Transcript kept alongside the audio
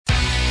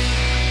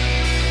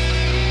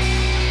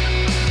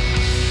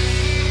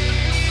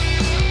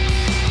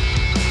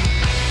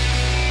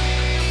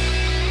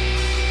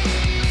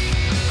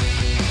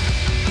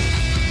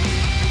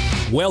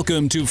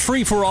Welcome to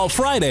Free for All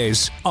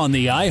Fridays on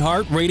the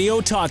iHeart Radio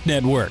Talk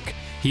Network.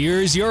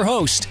 Here's your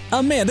host,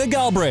 Amanda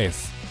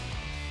Galbraith.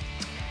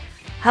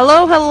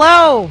 Hello,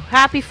 hello.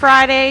 Happy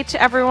Friday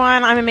to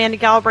everyone. I'm Amanda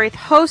Galbraith,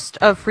 host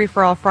of Free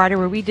for All Friday,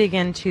 where we dig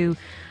into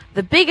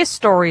the biggest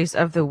stories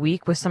of the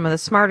week with some of the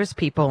smartest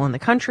people in the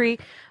country,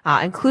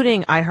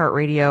 including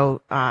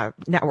iHeartRadio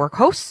network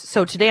hosts.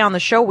 So today on the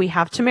show, we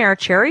have Tamara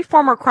Cherry,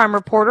 former crime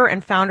reporter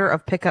and founder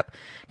of Pickup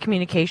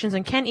Communications,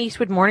 and Ken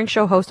Eastwood, morning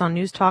show host on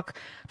Newstalk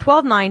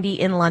 1290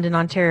 in London,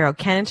 Ontario.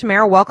 Ken and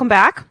Tamara, welcome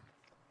back.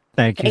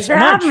 Thank you so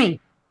much. Me.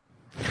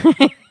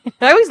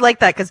 I always like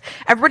that because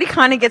everybody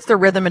kind of gets their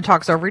rhythm and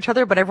talks over each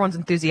other, but everyone's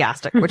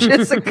enthusiastic, which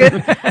is a good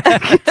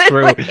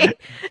way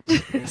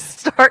to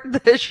start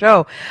the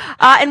show.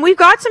 And we've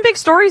got some big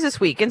stories this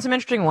week and some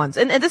interesting ones.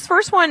 And this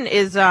first one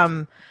is,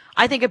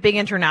 I think, a big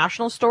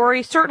international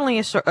story, certainly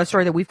a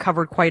story that we've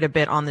covered quite a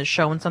bit on this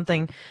show, and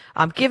something,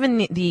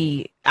 given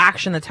the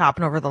action that's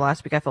happened over the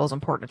last week, I feel is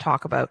important to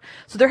talk about.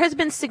 So there has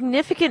been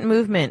significant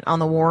movement on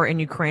the war in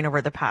Ukraine over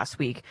the past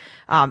week.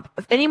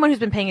 If anyone who's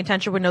been paying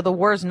attention would know the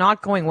war is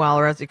not going well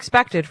or as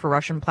expected for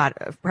Russian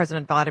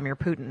President Vladimir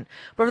Putin.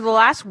 But over the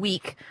last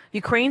week,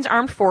 Ukraine's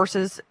armed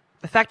forces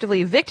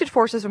effectively evicted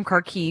forces from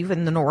Kharkiv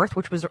in the north,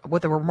 which was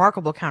with a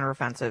remarkable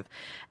counteroffensive.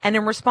 And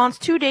in response,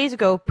 2 days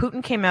ago,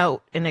 Putin came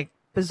out in a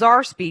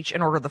bizarre speech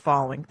and ordered the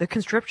following: the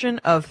conscription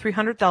of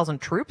 300,000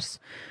 troops,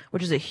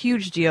 which is a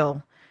huge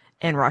deal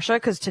in Russia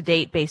because to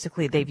date,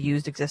 basically, they've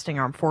used existing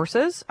armed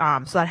forces.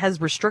 So that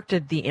has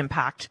restricted the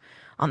impact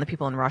on the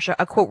people in Russia.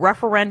 A, quote,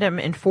 referendum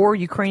in 4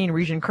 Ukrainian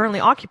regions currently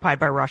occupied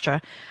by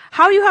Russia.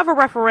 How you have a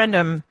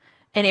referendum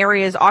in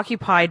areas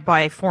occupied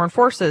by foreign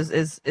forces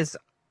is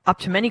up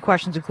to many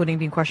questions, including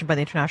being questioned by the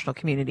international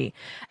community.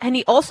 And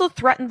he also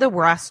threatened the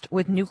West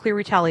with nuclear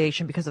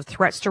retaliation because of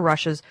threats to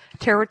Russia's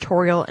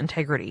territorial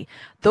integrity.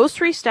 Those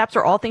 3 steps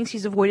are all things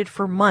he's avoided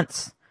for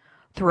months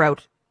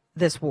throughout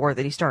this war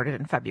that he started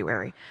in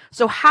February.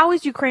 So how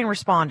is Ukraine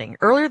responding?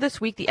 Earlier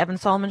this week, the Evan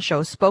Solomon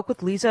Show spoke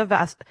with Lisa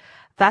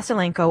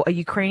Vasilenko, a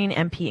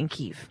Ukrainian MP in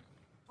Kyiv.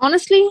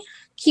 Honestly,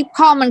 keep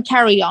calm and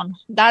carry on.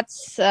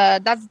 That's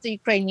the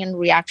Ukrainian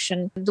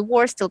reaction. The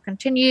war still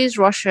continues.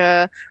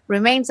 Russia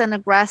remains an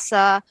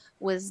aggressor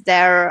with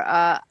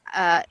their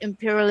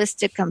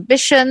imperialistic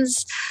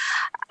ambitions.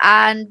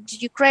 And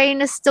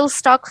Ukraine is still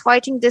stuck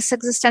fighting this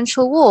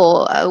existential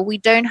war. We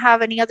don't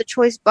have any other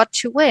choice but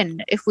to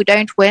win. If we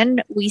don't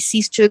win, we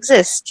cease to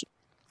exist.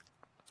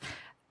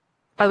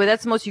 By the way,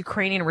 that's the most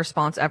Ukrainian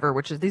response ever,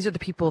 which is these are the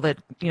people that,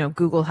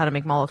 Googled how to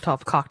make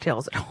Molotov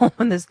cocktails at home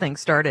when this thing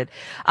started.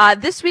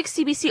 This week,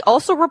 CBC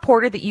also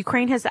reported that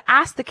Ukraine has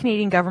asked the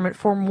Canadian government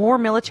for more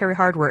military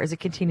hardware as it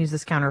continues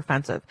this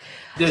counteroffensive.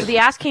 So the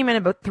ask came in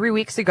about 3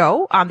 weeks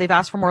ago. They've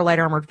asked for more light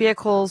armored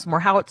vehicles, more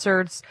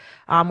howitzers,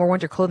 more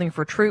winter clothing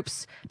for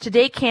troops. To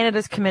date,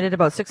 Canada's committed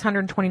about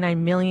 $629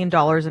 million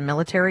in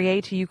military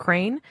aid to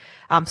Ukraine.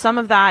 Some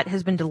of that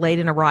has been delayed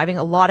in arriving.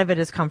 A lot of it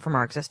has come from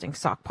our existing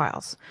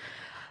stockpiles.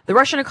 The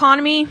Russian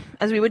economy,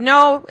 as we would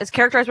know, as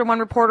characterized by one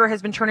reporter,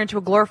 has been turned into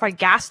a glorified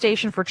gas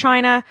station for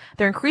China.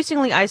 They're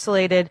increasingly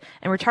isolated,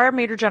 and retired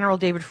Major General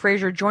David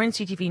Fraser joined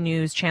CTV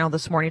News channel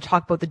this morning to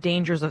talk about the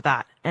dangers of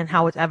that and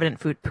how it's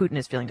evident Putin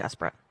is feeling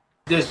desperate.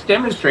 This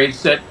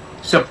demonstrates that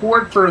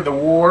support for the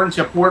war and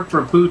support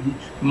for Putin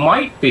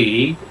might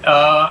be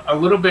a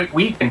little bit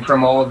weakened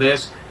from all of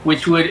this,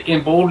 which would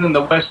embolden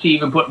the West to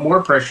even put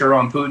more pressure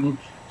on Putin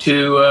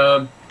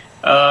to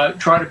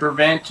try to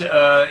prevent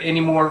any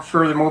more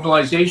further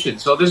mobilization.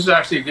 So this is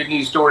actually a good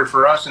news story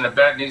for us and a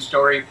bad news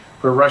story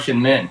for Russian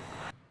men.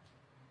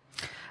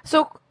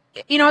 So,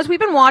 as we've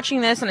been watching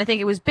this, and I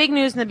think it was big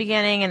news in the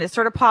beginning, and it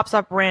sort of pops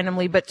up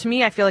randomly, but to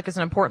me, I feel like it's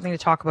an important thing to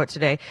talk about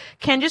today.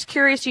 Ken, just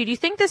curious, do you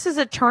think this is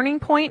a turning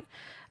point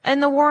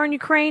in the war in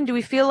Ukraine? Do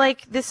we feel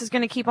like this is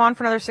going to keep on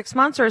for another 6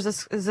 months, or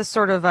is this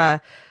sort of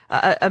a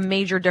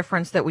major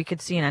difference that we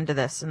could see an end to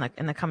this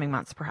in the coming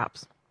months,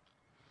 perhaps?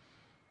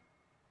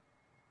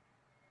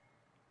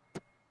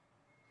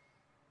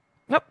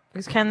 Nope.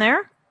 Is Ken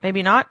there?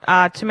 Maybe not.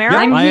 Tamara?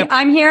 Yeah,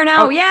 I'm here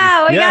now.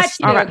 Yeah, I got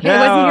you. Right. Okay,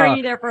 I wasn't hearing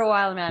you there for a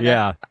while, Amanda.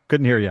 Yeah,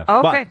 couldn't hear you.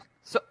 Okay.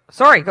 So,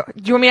 sorry. Do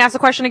you want me to ask the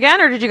question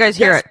again, or did you guys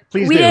hear it?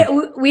 Please we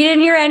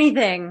didn't hear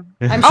anything.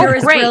 I'm sure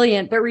it's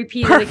brilliant, but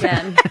repeat it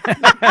again.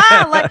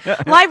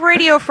 Live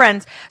radio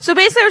friends. So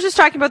basically, I was just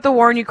talking about the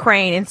war in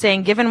Ukraine and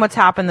saying, given what's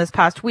happened this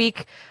past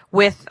week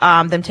with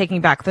them taking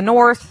back the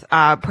north,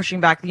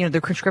 pushing back, the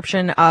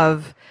conscription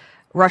of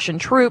Russian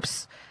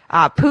troops,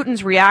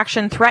 Putin's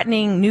reaction,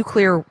 threatening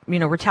nuclear,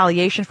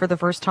 retaliation for the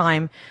first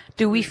time.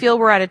 Do we feel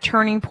we're at a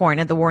turning point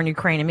in the war in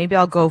Ukraine? And maybe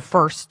I'll go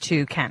first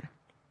to Ken.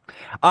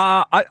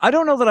 I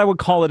don't know that I would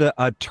call it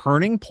a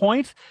turning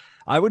point.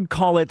 I would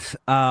call it,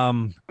 I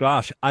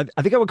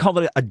think I would call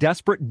it a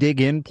desperate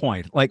dig-in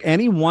point. Like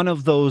any one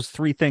of those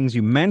three things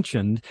you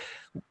mentioned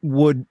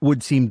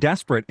would seem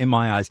desperate in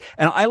my eyes.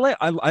 And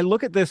I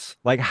look at this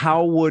like,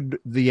 how would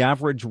the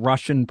average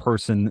Russian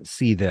person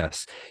see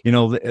this? You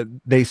know,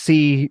 they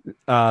see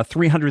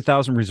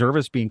 300,000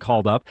 reservists being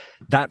called up.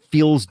 That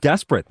feels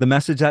desperate. The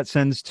message that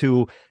sends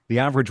to the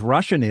average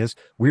Russian is,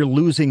 we're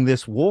losing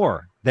this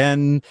war.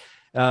 Then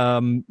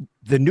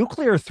the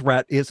nuclear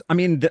threat is, I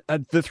mean,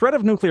 the threat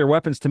of nuclear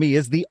weapons to me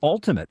is the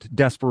ultimate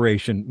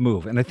desperation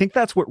move. And I think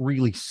that's what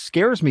really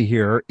scares me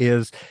here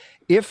is,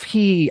 if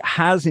he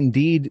has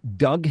indeed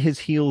dug his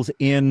heels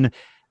in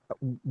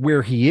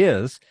where he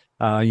is,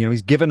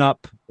 he's given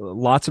up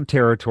lots of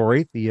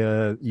territory.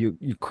 The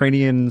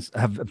Ukrainians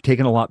have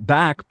taken a lot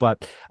back,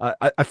 but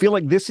I feel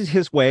like this is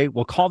his way.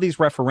 We'll call these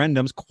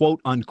referendums, quote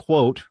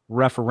unquote,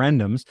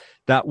 referendums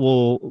that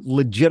will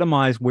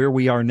legitimize where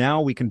we are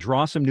now. We can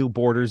draw some new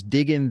borders,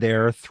 dig in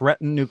there,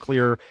 threaten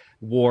nuclear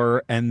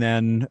war, and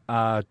then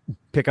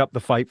pick up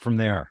the fight from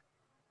there.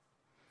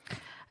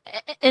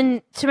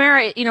 And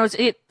Tamara,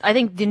 I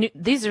think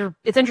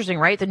it's interesting,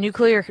 right?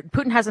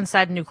 Putin hasn't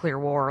said nuclear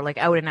war, like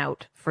out and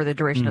out, for the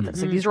duration of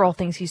this. Like, these are all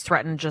things he's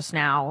threatened just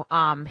now.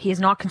 He has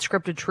not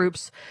conscripted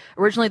troops.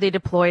 Originally, they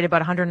deployed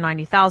about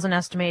 190,000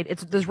 estimate.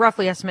 There's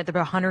roughly estimate that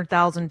about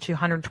 100,000 to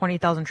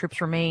 120,000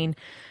 troops remain,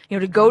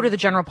 to go to the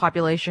general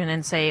population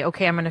and say,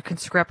 okay, I'm going to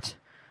conscript,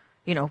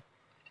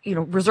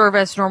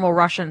 reservists, normal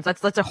Russians.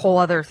 That's a whole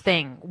other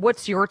thing.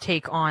 What's your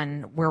take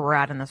on where we're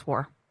at in this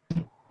war?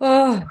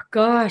 Oh,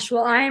 gosh.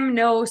 Well, I'm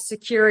no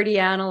security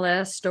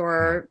analyst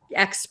or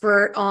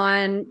expert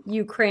on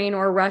Ukraine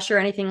or Russia or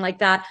anything like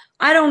that.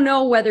 I don't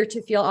know whether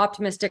to feel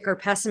optimistic or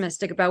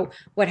pessimistic about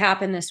what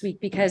happened this week,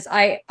 because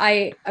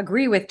I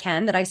agree with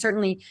Ken that I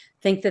certainly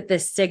think that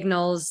this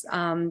signals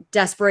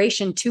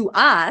desperation to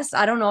us.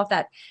 I don't know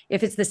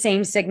if it's the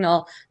same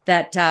signal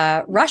that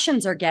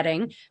Russians are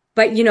getting.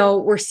 But,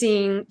 we're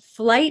seeing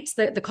flights,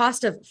 the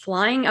cost of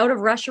flying out of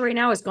Russia right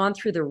now has gone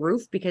through the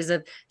roof because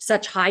of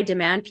such high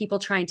demand, people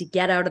trying to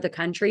get out of the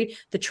country,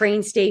 the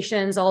train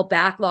stations all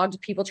backlogged,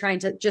 people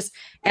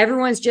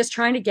everyone's just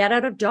trying to get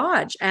out of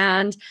Dodge.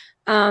 And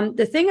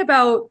the thing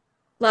about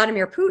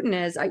Vladimir Putin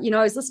is, I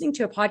was listening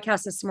to a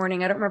podcast this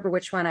morning. I don't remember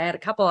which one. I had a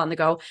couple on the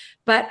go.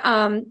 But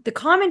the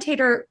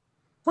commentator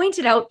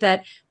pointed out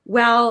that,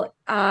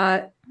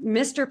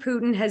 Mr.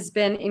 Putin has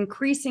been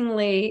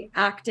increasingly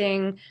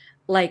acting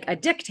like a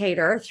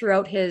dictator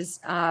throughout his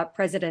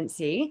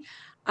presidency.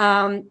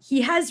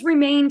 He has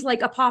remained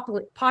like a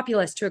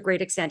populist to a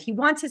great extent. He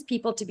wants his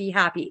people to be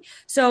happy.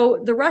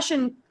 So the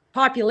Russian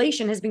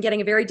population has been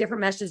getting a very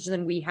different message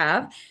than we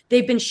have.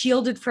 They've been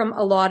shielded from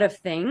a lot of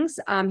things.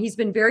 He's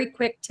been very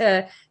quick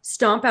to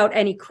stomp out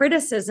any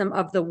criticism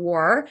of the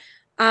war.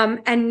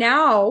 And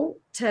now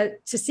to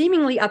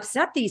seemingly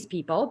upset these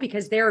people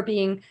because they're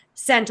being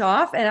sent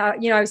off. And,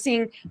 I was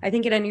seeing, I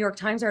think in a New York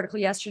Times article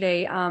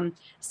yesterday,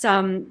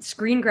 some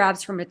screen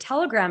grabs from a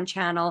Telegram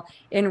channel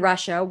in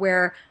Russia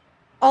where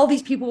all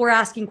these people were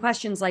asking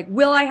questions like,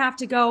 will I have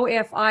to go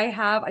if I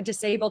have a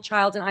disabled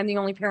child and I'm the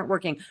only parent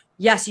working?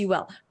 Yes, you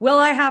will. Will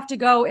I have to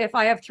go if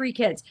I have 3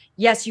 kids?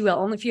 Yes, you will.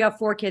 Only if you have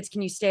 4 kids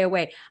can you stay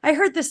away. I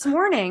heard this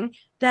morning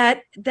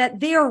that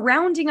they are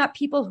rounding up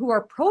people who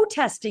are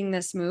protesting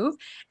this move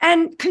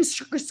and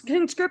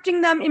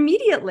conscripting them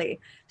immediately.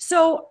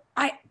 So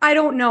I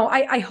don't know.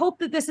 I hope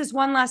that this is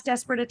one last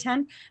desperate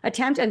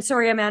attempt. And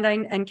sorry, Amanda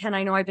and Ken,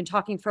 I know I've been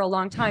talking for a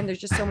long time. There's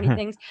just so many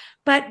things.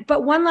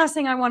 But one last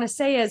thing I want to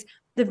say is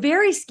the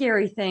very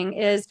scary thing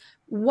is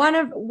one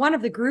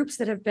of the groups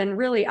that have been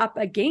really up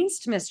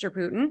against Mr.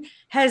 Putin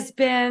has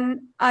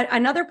been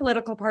another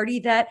political party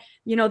that,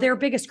 their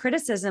biggest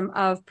criticism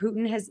of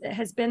Putin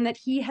has been that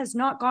he has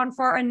not gone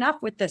far enough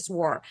with this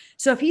war.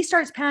 So if he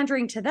starts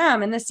pandering to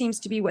them, and this seems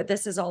to be what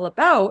this is all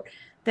about,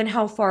 then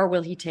how far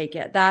will he take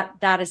it?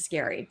 That is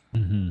scary.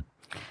 Mm-hmm.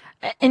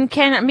 And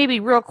Ken, maybe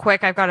real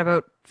quick, I've got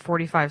about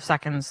 45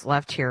 seconds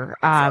left here.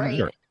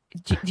 Sure.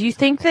 Do you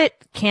think that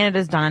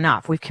Canada's done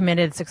enough? We've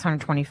committed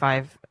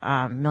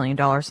 $625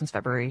 million since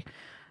February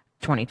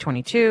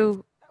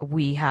 2022.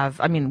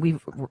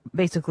 We've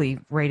basically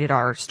raided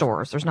our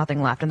stores. There's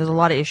nothing left. And there's a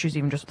lot of issues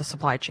even just with the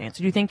supply chain. So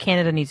do you think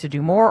Canada needs to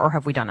do more, or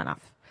have we done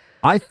enough?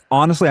 I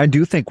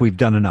do think we've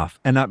done enough.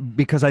 And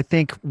because I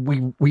think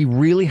we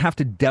really have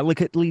to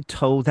delicately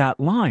toe that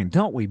line,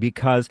 don't we?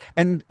 Because,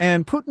 and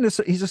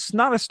Putin he's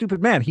not a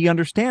stupid man. He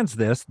understands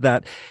this,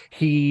 that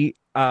he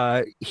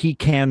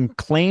can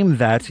claim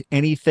that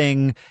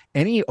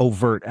any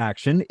overt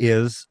action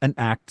is an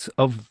act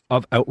of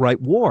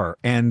outright war.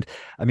 And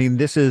I mean,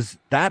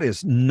 that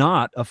is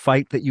not a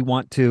fight that you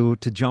want to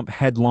jump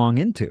headlong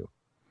into.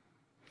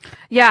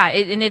 Yeah,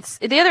 and it's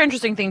the other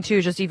interesting thing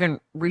too, just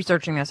even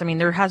researching this. I mean,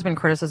 there has been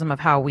criticism of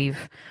how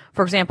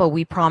for example,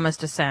 we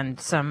promised to send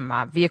some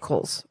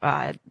vehicles,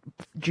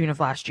 June of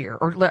last year,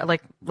 or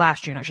like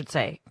last June, I should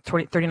say,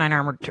 39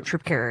 armored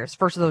troop carriers.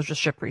 First of those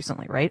just shipped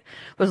recently, right?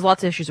 There's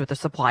lots of issues with the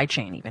supply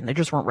chain even. They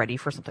just weren't ready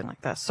for something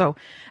like this. So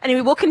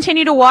anyway, we'll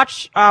continue to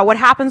watch what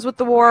happens with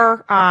the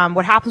war,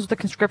 what happens with the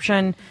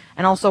conscription,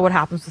 and also what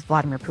happens with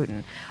Vladimir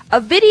Putin. A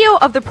video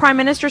of the Prime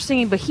Minister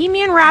singing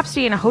Bohemian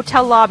Rhapsody in a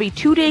hotel lobby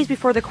 2 days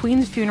before the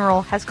Queen's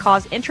funeral has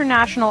caused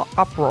international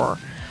uproar.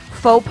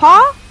 Faux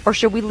pas, or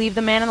should we leave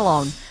the man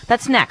alone?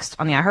 That's next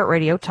on the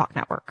iHeartRadio Talk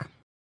Network.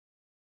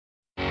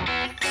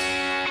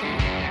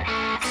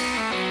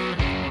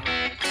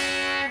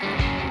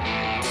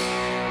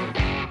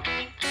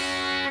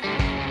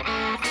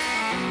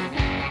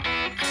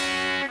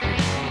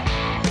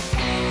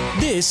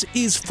 This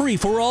is Free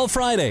for All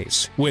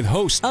Fridays with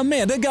host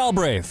Amanda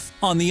Galbraith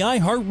on the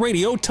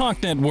iHeartRadio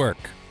Talk Network.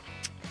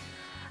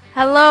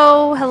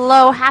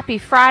 Hello, happy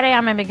Friday.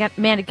 I'm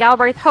Amanda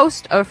Galbraith,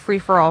 host of Free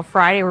for All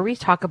Friday, where we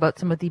talk about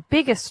some of the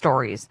biggest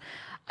stories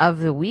of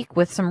the week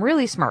with some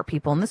really smart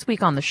people. And this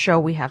week on the show,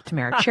 we have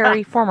Tamara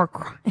Cherry, former...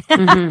 Who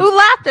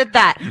laughed at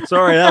that?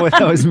 Sorry,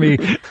 that was me.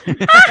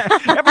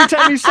 Every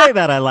time you say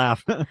that, I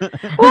laugh.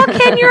 Well,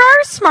 Ken, you're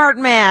our smart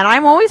man.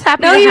 I'm always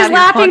happy to have he you. was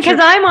laughing because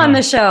I'm on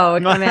the show,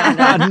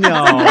 Amanda.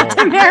 No.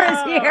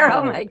 Tamara's here.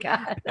 Oh, my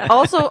God.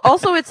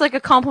 Also, it's like a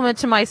compliment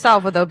to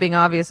myself without being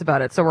obvious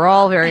about it. So we're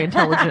all very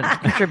intelligent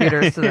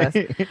contributors to this.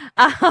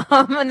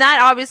 And that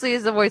obviously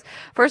is the voice,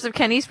 first of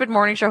Ken Eastwood,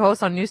 morning show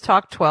host on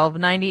Newstalk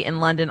 1290 in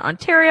London,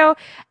 Ontario,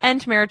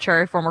 and Tamara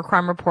Cherry, former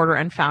crime reporter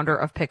and founder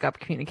of Pickup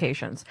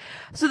Communications.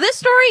 So this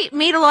story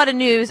made a lot of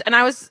news, and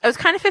I was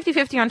kind of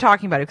 50-50 on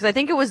talking about it because I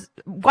think it was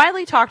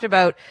widely talked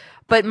about.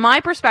 But my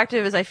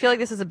perspective is I feel like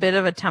this is a bit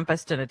of a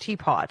tempest in a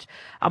teapot.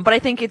 But I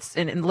think it's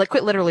in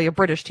liquid, literally a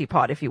British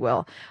teapot, if you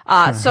will.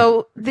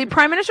 So the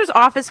Prime Minister's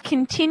office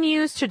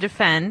continues to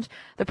defend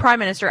the Prime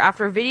Minister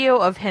after a video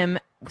of him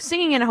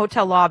singing in a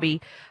hotel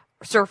lobby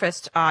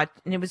surfaced, and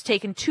it was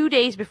taken 2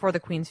 days before the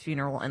Queen's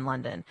funeral in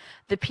London.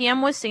 The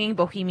PM was singing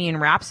Bohemian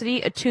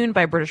Rhapsody, a tune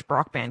by British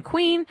rock band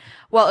Queen,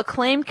 while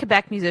acclaimed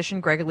Quebec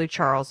musician Gregory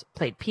Charles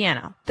played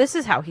piano. This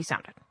is how he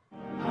sounded.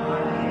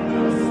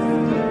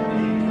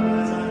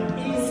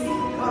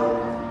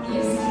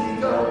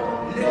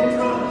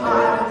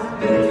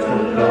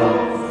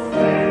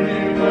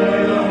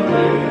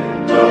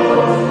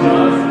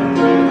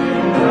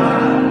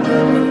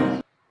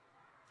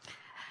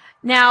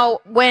 Now,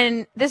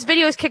 when this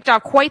video has kicked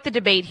off quite the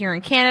debate here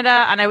in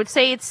Canada, and I would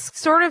say it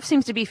sort of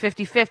seems to be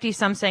 50-50,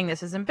 some saying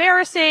this is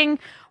embarrassing,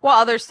 while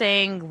others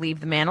saying leave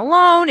the man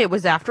alone. It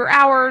was after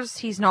hours.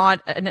 He's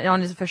not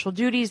on his official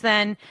duties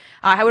then.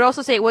 I would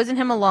also say it wasn't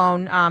him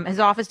alone. His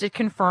office did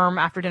confirm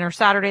after dinner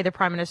Saturday, the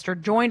Prime Minister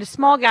joined a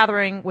small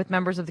gathering with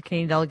members of the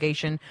Canadian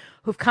delegation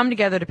who've come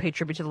together to pay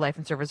tribute to the life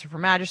and service of Her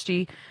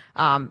Majesty.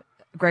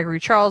 Gregory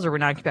Charles, a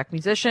renowned Quebec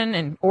musician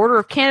and Order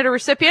of Canada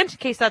recipient, in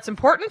case that's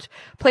important,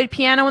 played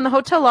piano in the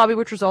hotel lobby,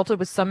 which resulted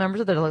with some members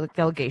of the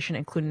delegation,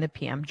 including the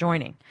PM,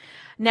 joining.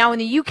 Now, in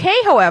the UK,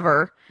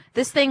 however,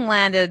 this thing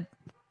landed,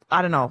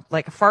 I don't know,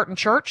 like a fart in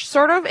church,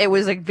 sort of. It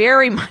was like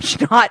very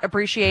much not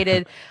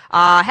appreciated.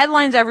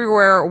 Headlines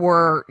everywhere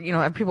were,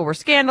 people were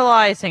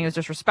scandalized, saying it was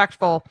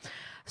disrespectful.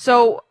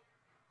 So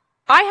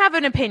I have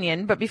an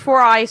opinion, but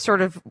before I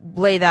sort of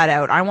lay that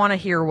out, I want to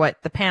hear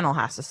what the panel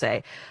has to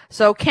say.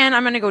 So, Ken,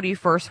 I'm going to go to you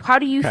first. How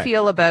do you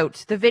feel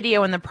about the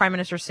video and the Prime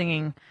Minister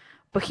singing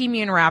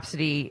Bohemian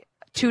Rhapsody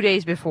 2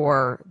 days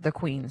before the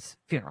Queen's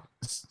funeral?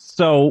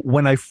 So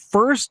when I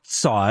first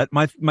saw it,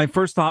 my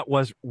first thought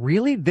was,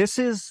 really, this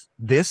is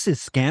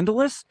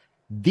scandalous?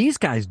 These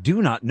guys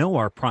do not know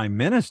our Prime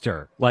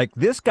Minister. Like,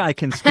 this guy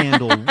can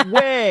scandal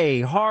way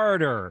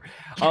harder.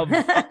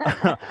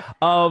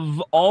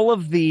 Of all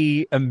of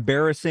the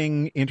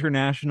embarrassing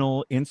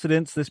international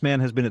incidents this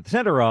man has been at the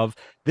center of,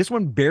 this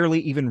one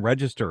barely even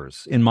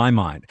registers in my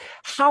mind.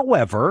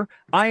 However,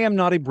 I am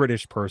not a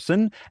British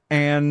person,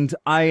 and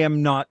I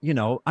am not,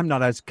 I'm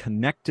not as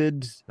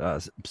connected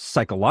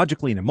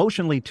psychologically and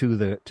emotionally to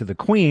the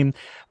Queen.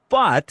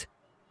 But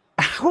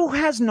who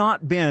has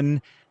not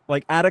been,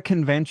 like, at a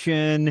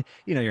convention,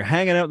 you're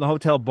hanging out in the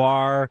hotel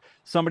bar,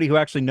 somebody who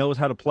actually knows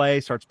how to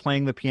play starts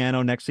playing the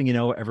piano. Next thing you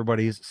know,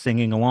 everybody's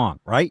singing along,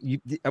 right?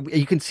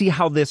 You can see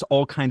how this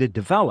all kind of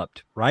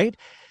developed, right?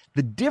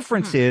 The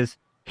difference is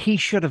he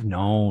should have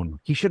known.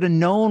 He should have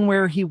known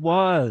where he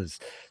was.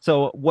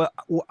 So what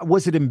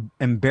was it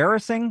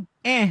embarrassing?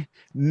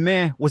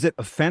 Meh. Was it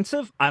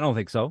offensive? I don't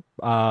think so.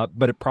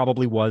 But it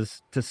probably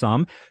was to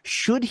some.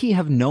 Should he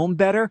have known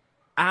better?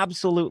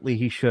 Absolutely,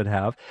 he should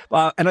have.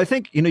 And I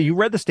think, you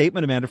read the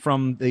statement, Amanda,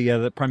 from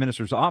the Prime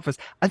Minister's office.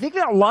 I think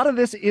that a lot of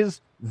this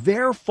is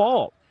their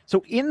fault.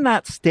 So in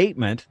that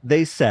statement,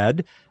 they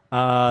said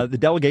the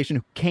delegation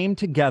who came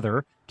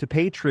together to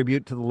pay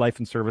tribute to the life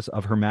and service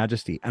of Her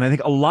Majesty. And I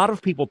think a lot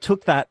of people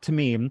took that to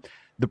mean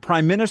the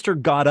Prime Minister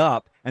got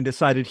up and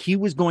decided he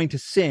was going to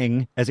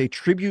sing as a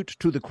tribute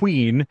to the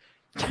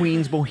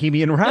Queen's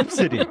Bohemian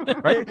Rhapsody,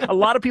 right? A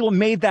lot of people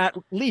made that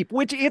leap,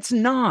 which it's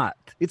not.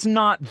 It's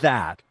not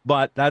that,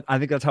 but I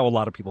think that's how a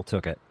lot of people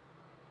took it.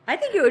 I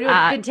think it would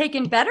have been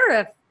taken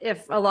better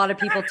if a lot of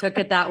people took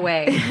it that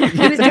way.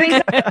 He was doing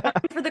something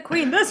for the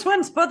Queen. This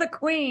one's for the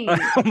Queen.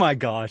 Oh my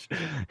gosh.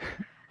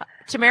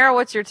 Tamara,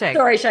 what's your take?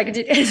 Sorry, should I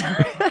continue?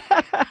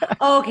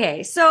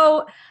 Okay,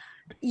 so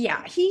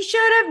yeah, he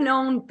should have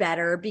known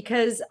better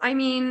because, I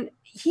mean,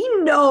 he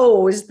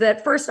knows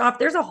that first off,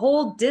 there's a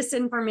whole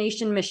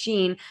disinformation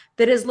machine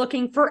that is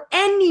looking for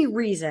any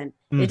reason.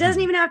 It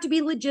doesn't even have to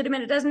be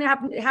legitimate. It doesn't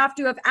have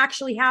to have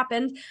actually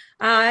happened.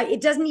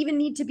 It doesn't even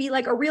need to be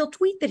like a real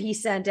tweet that he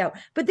sent out,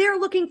 but they're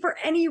looking for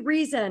any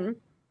reason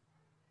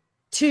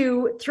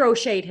to throw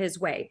shade his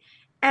way.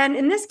 And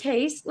in this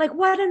case, like,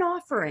 what an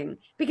offering,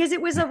 because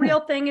it was a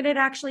real thing and it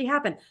actually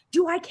happened.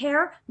 Do I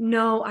care?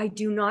 No, I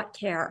do not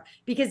care.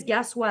 Because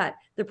guess what?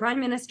 The Prime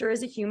Minister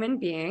is a human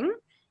being.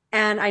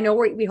 And I know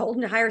we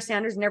hold to higher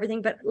standards and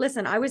everything. But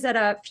listen, I was at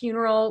a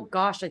funeral,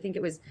 gosh, I think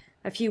it was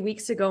a few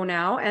weeks ago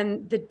now.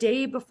 And the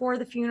day before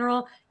the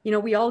funeral, you know,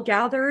 we all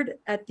gathered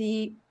at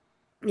the,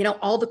 you know,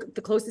 all the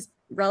closest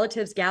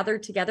relatives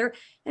gathered together,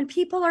 and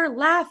people are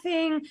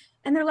laughing,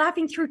 and they're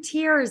laughing through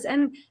tears.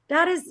 And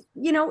that is,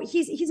 you know,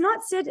 he's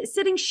not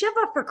sitting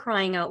Shiva, for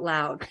crying out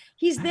loud.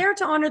 He's there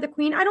to honor the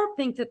Queen. I don't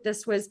think that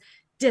this was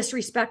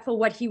disrespectful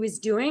what he was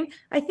doing.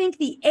 I think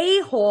the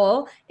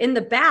a-hole in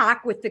the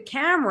back with the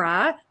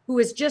camera, who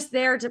is just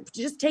there to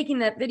just taking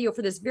that video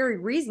for this very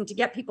reason, to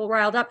get people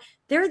riled up,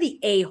 they're the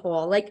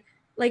a-hole, like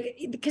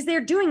because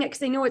they're doing it because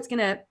they know it's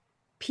gonna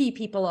pee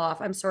people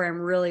off. I'm sorry, I'm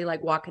really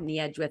like walking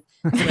the edge with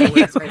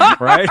words right now.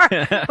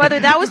 Right. Whether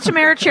that was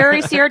Tamara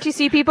Cherry,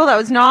 CRTC people, that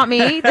was not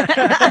me.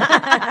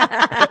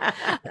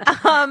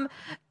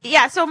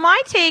 Yeah, so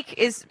my take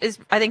is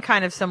I think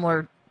kind of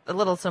similar, a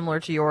little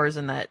similar to yours,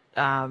 in that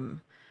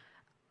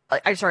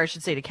I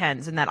should say to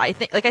Ken's, in that I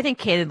think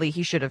candidly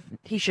he should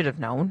have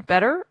known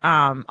better.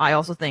 I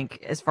also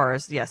think, as far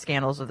as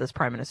scandals of this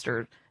Prime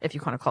Minister, if you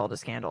kind of call it a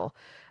scandal,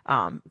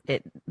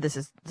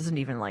 this doesn't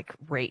even like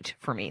rate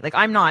for me. Like,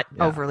 I'm not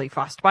overly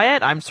fussed by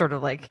it. I'm sort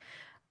of like,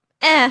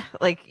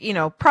 like, you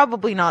know,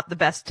 probably not the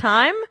best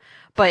time,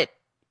 but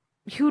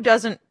who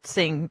doesn't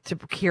sing to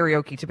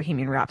karaoke to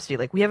Bohemian Rhapsody?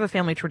 Like, we have a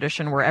family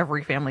tradition where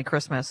every family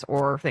Christmas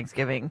or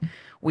Thanksgiving,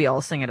 we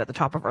all sing it at the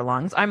top of our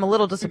lungs. I'm a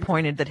little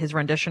disappointed that his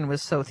rendition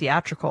was so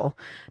theatrical.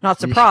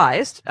 Not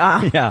surprised.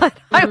 I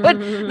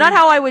would not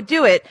how I would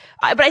do it.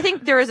 But I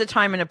think there is a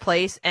time and a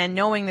place, and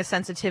knowing the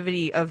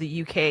sensitivity of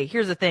the UK.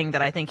 Here's the thing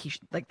that I think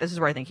this is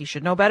where I think he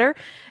should know better,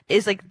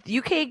 is like the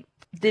UK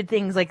did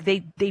things like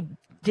they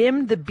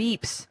dimmed the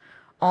beeps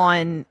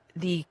on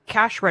the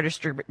cash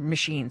register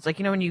machines. Like,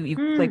 you know, when you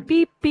like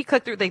beep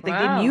click through, they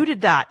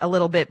muted that a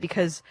little bit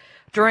because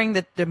during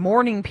the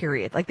mourning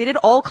period, like they did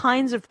all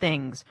kinds of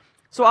things.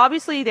 So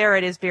obviously there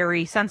it is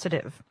very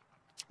sensitive.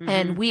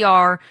 And we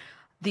are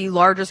the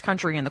largest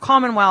country in the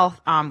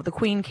Commonwealth. The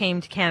Queen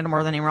came to Canada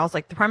more than anywhere else.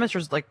 Like, the Prime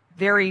Minister's like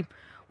very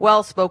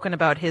well spoken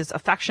about his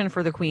affection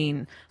for the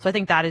Queen. So I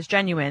think that is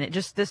genuine.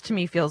 This to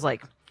me feels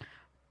like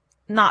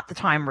not the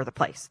time or the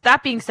place.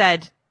 That being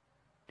said,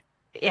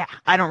 yeah,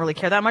 I don't really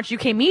care that much.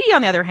 UK media,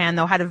 on the other hand,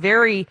 though, had a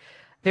very,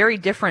 very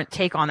different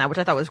take on that, which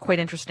I thought was quite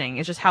interesting.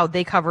 It's just how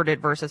they covered it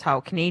versus how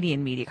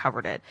Canadian media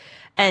covered it.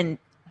 And,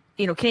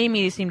 you know, Canadian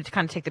media seemed to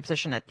kind of take the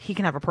position that he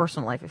can have a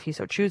personal life if he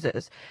so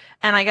chooses.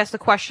 And I guess the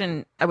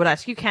question I would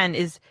ask you, Ken,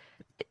 is,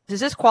 does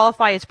this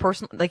qualify as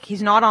personal? Like,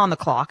 he's not on the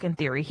clock in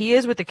theory. He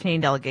is with the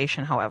Canadian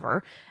delegation,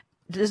 however.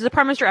 Does the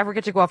Prime Minister ever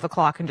get to go off the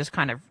clock and just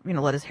kind of, you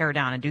know, let his hair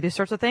down and do these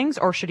sorts of things?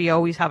 Or should he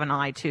always have an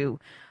eye to,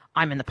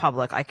 I'm in the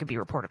public, I could be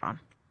reported on?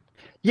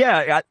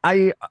 Yeah,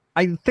 I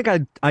think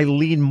I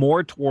lean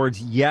more towards,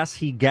 yes,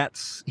 he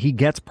gets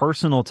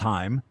personal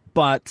time,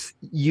 but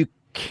you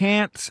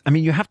can't. I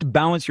mean, you have to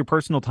balance your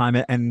personal time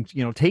and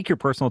you know, take your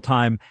personal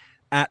time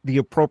at the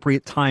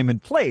appropriate time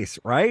and place,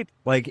 right?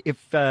 Like,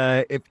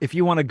 if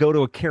you want to go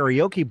to a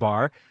karaoke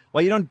bar,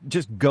 well, you don't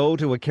just go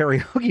to a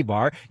karaoke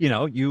bar. You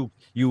know, you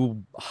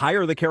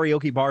hire the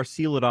karaoke bar,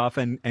 seal it off,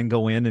 and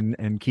go in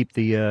and keep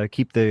the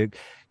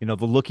you know,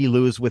 the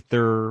looky-loos with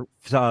their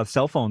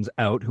cell phones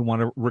out who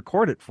want to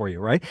record it for you,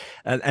 right?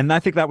 And I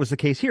think that was the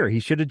case here. He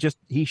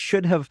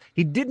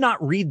did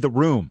not read the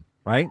room,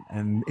 right?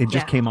 And it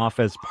just came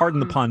off as, pardon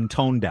the pun,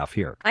 tone deaf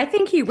here. I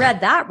think he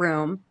read that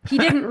room. He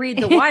didn't read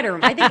the wider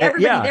room. I think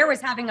everybody there was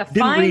having a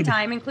fine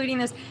time, including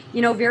this,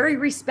 you know, very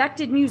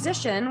respected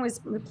musician was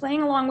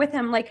playing along with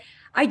him. Like,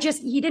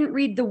 he didn't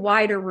read the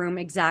wider room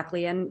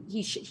exactly. And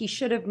he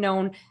should have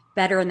known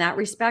better in that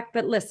respect.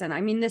 But listen,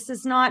 I mean, this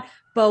is not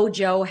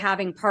Bojo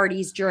having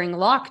parties during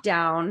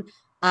lockdown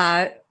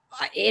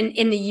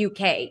in the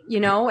UK, you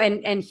know,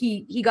 and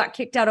he got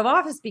kicked out of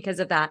office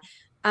because of that.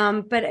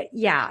 But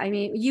yeah, I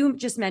mean, you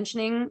just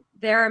mentioning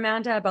there,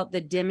 Amanda, about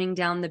the dimming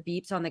down the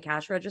beeps on the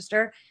cash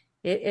register,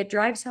 it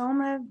drives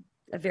home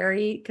a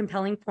very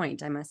compelling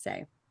point, I must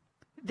say.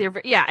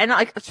 And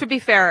like, to be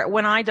fair,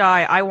 when I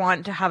die, I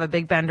want to have a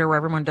big bender where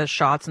everyone does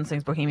shots and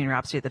sings Bohemian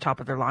Rhapsody at the top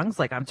of their lungs.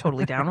 Like, I'm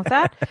totally down with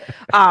that.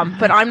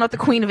 But I'm not the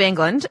Queen of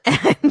England,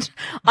 and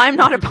I'm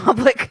not a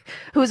public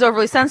who's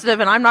overly sensitive,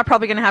 and I'm not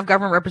probably going to have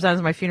government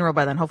representatives at my funeral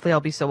by then. Hopefully I'll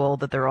be so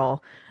old that they're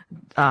all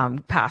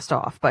passed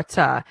off. But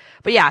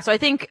yeah, so I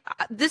think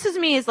this is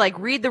me is like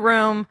read the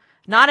room.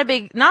 Not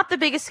the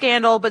biggest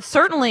scandal, but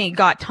certainly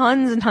got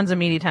tons and tons of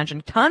media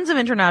attention, tons of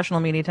international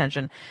media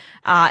attention.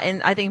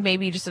 And I think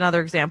maybe just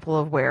another example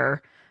of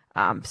where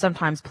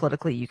sometimes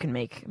politically you can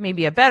make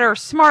maybe a better,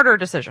 smarter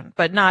decision,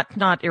 but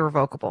not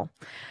irrevocable.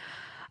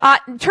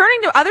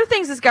 Turning to other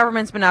things this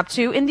government's been up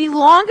to, in the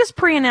longest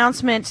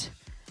pre-announcement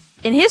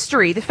in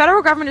history, the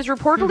federal government is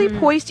reportedly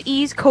poised to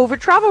ease COVID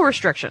travel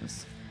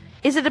restrictions.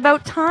 Is it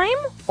about time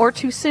or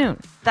too soon?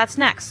 That's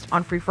next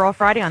on Free for All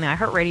Friday on the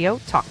iHeartRadio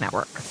Talk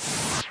Network.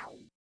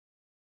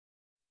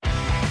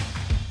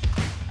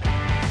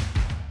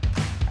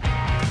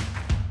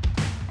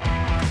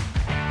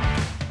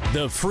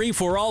 The Free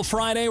for All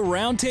Friday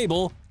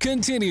Roundtable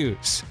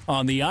continues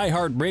on the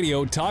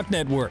iHeartRadio Talk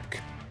Network.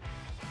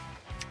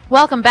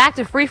 Welcome back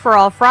to Free for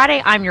All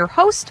Friday. I'm your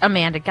host,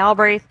 Amanda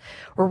Galbraith,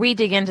 where we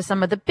dig into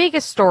some of the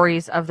biggest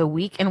stories of the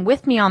week. And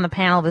with me on the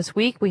panel this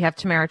week, we have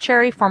Tamara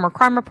Cherry, former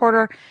crime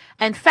reporter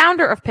and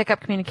founder of Pickup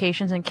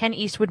Communications, and Ken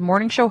Eastwood,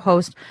 morning show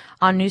host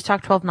on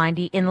Newstalk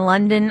 1290 in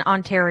London,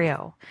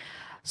 Ontario.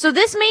 So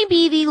this may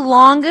be the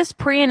longest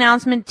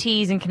pre-announcement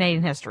tease in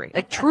Canadian history.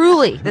 Like,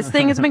 truly, this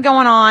thing has been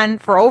going on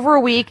for over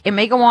a week. It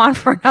may go on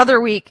for another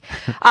week.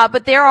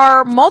 But there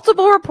are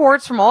multiple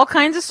reports from all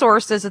kinds of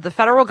sources that the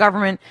federal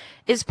government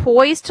is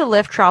poised to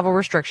lift travel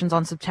restrictions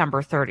on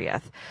September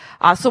 30th.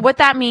 So what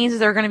that means is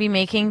they're going to be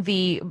making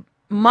the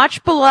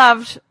much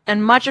beloved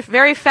and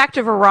very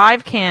effective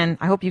ArriveCan,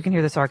 I hope you can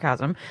hear the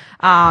sarcasm,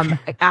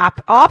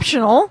 app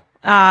optional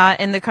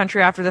in the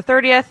country after the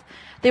 30th.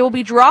 They will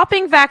be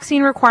dropping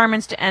vaccine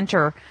requirements to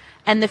enter,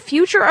 and the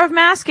future of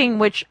masking,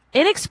 which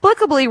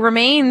inexplicably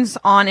remains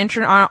on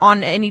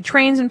any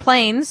trains and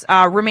planes,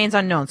 remains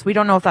unknown. So we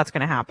don't know if that's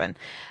going to happen.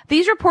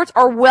 These reports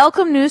are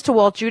welcome news to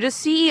Walt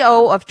Judas,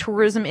 CEO of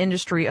Tourism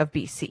Industry of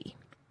BC.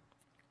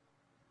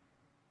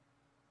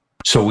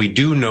 So we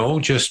do know,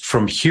 just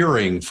from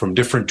hearing from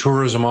different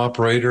tourism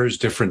operators,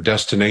 different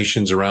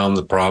destinations around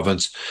the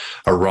province,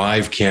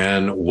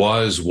 ArriveCan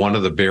was one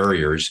of the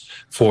barriers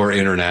for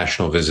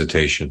international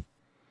visitation.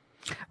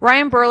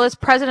 Ryan Burles,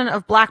 president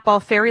of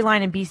Blackball Ferry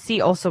Line in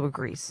BC, also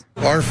agrees.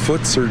 Our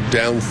foots are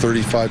down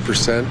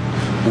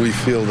 35%. We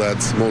feel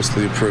that's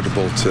mostly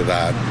attributable to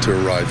that, to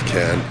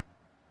ArriveCan.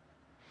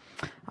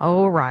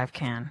 Oh,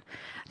 ArriveCan.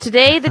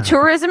 Today, the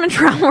Tourism and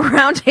Travel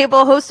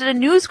Roundtable hosted a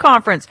news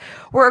conference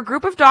where a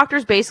group of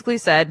doctors basically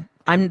said,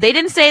 they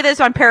didn't say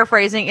this, I'm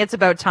paraphrasing, it's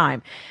about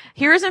time.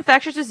 Here's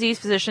infectious disease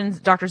physician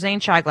Dr.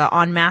 Zain Chagla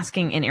on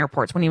masking in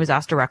airports when he was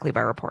asked directly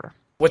by a reporter.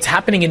 What's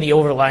happening in the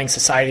overlying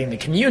society and the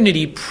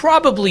community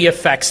probably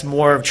affects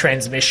more of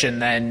transmission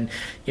than,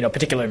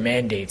 particular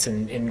mandates,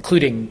 and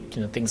including,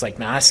 things like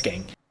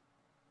masking.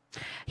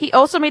 He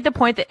also made the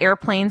point that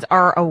airplanes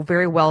are a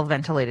very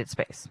well-ventilated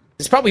space.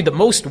 It's probably the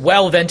most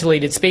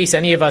well-ventilated space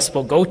any of us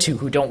will go to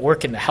who don't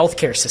work in the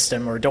healthcare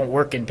system or don't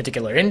work in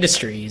particular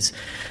industries,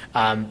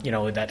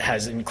 that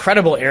has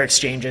incredible air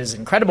exchanges,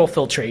 incredible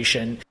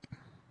filtration.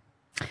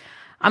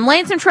 I'm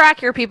laying some track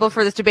here, people,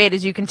 for this debate,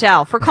 as you can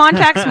tell. For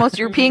context, most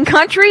European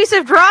countries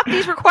have dropped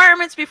these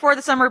requirements before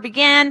the summer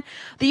began.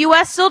 The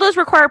U.S. still does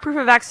require proof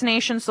of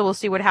vaccination, so we'll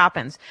see what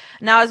happens.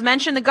 Now, as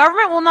mentioned, the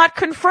government will not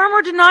confirm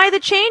or deny the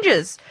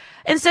changes.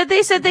 Instead,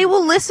 they said they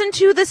will listen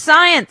to the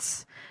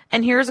science.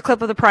 And here's a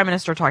clip of the Prime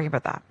Minister talking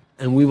about that.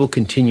 And we will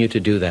continue to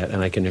do that.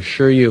 And I can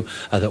assure you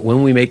that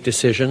when we make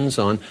decisions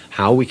on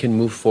how we can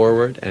move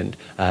forward and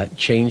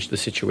change the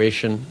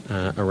situation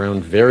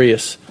around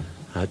various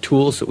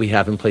tools that we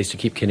have in place to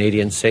keep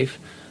Canadians safe,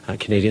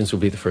 Canadians will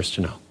be the first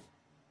to know.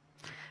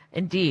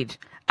 Indeed.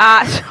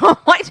 So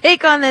my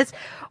take on this,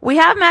 we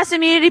have mass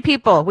immunity,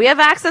 people. We have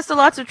access to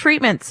lots of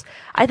treatments.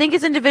 I think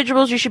as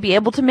individuals, you should be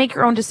able to make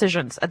your own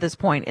decisions at this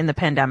point in the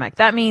pandemic.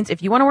 That means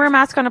if you want to wear a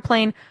mask on a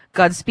plane,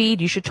 Godspeed,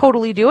 you should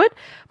totally do it.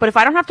 But if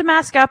I don't have to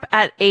mask up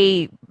at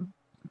a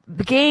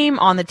game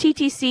on the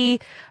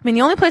TTC,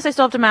 the only place I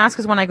still have to mask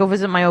is when I go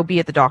visit my OB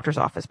at the doctor's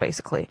office,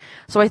 basically.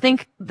 So I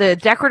think the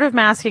decorative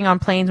masking on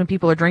planes when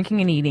people are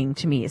drinking and eating,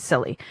 to me, is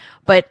silly.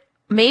 But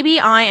maybe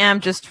I am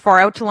just far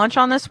out to lunch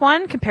on this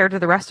one compared to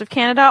the rest of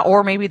Canada,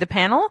 or maybe the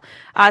panel.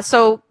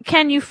 So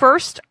Ken, you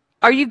first,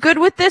 are you good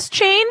with this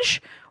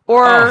change?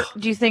 Or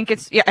do you think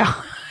it's,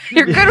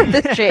 you're good with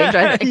this change,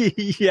 I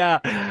think. Yeah,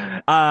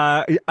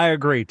 I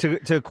agree.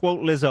 To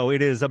quote Lizzo,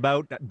 it is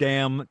about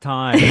damn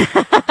time.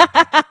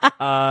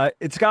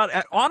 It's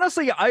got,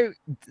 honestly, I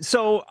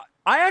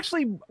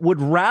actually would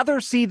rather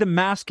see the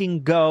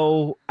masking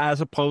go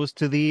as opposed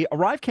to the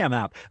ArriveCan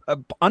app.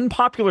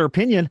 Unpopular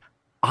opinion,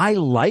 I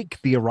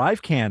like the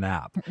ArriveCan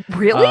app.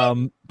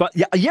 Really? But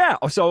yeah.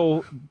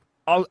 So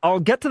I'll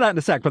get to that in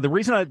a sec. But the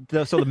reason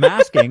the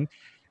masking,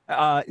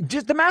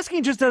 the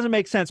masking just doesn't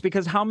make sense,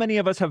 because how many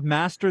of us have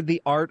mastered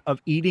the art of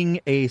eating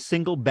a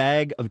single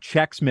bag of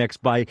Chex Mix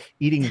by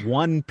eating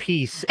one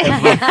piece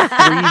every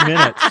 3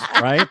 minutes,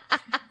 right?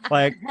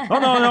 Like, oh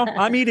no,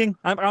 I'm eating.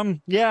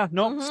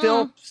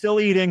 Still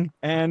eating,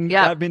 and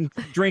I've been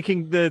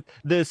drinking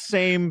the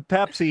same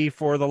Pepsi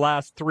for the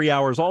last 3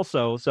 hours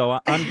also. So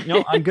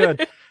I'm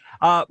good.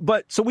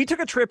 But so we took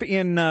a trip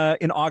in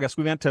August.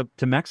 We went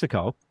to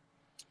Mexico.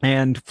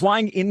 And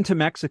flying into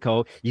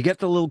Mexico, you get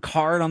the little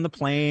card on the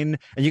plane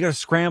and you got to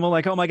scramble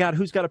like, oh my God,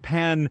 who's got a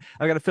pen?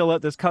 I got to fill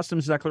out this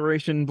customs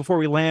declaration before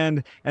we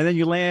land. And then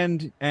you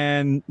land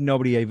and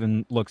nobody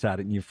even looks at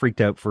it. And you're freaked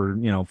out for,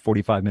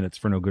 45 minutes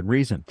for no good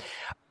reason.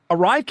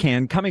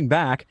 ArriveCan coming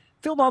back,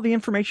 filled all the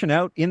information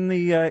out in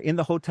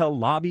the hotel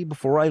lobby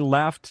before I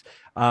left,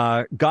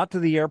 got to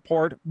the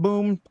airport,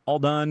 boom, all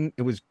done.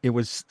 It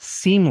was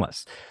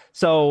seamless.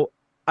 So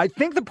I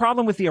think the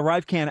problem with the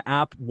ArriveCan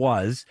app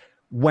was,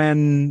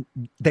 when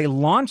they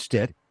launched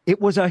it,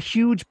 it was a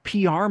huge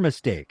PR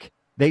mistake.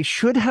 They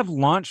should have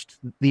launched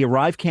the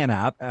ArriveCan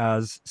app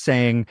as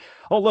saying,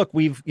 "Oh, look,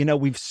 we've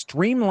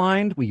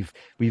streamlined, we've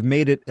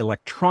made it an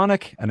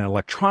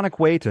electronic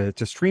way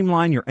to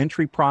streamline your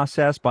entry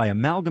process by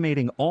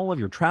amalgamating all of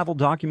your travel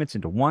documents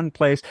into one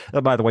place." Oh,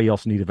 by the way, you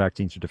also need a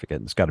vaccine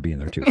certificate. It's got to be in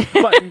there too.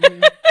 But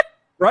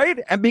right,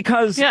 and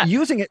because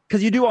using it,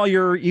 because you do all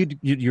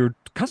your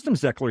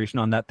customs declaration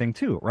on that thing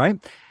too, right?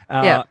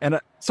 And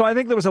so I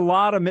think there was a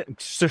lot of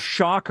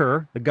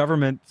shocker, the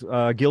government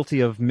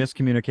guilty of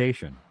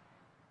miscommunication.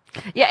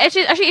 Yeah, it's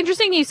actually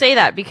interesting you say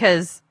that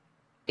because,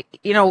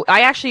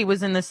 I actually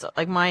was in this,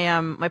 like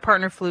my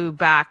partner flew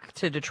back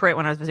to Detroit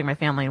when I was visiting my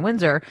family in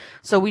Windsor.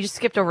 So we just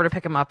skipped over to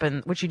pick him up,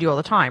 and which you do all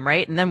the time,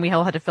 right? And then we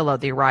all had to fill out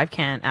the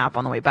ArriveCan app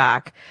on the way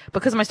back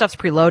because my stuff's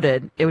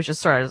preloaded. It was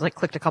just I was like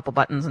clicked a couple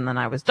buttons and then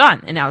I was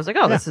done. And I was like,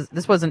 oh,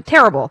 this wasn't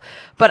terrible.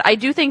 But I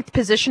do think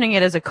positioning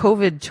it as a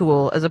COVID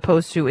tool as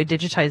opposed to a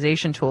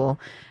digitization tool.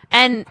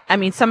 And I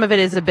mean, some of it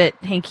is a bit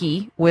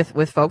hanky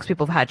with folks.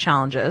 People have had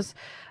challenges.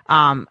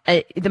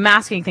 The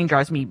masking thing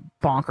drives me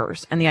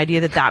bonkers, and the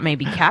idea that may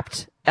be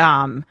kept,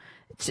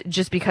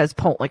 just because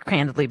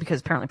candidly,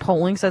 because apparently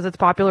polling says it's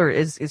popular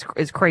is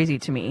crazy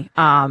to me.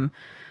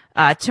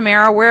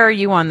 Tamara, where are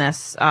you on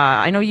this?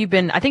 I know you've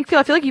been, I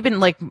feel like you've been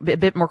like a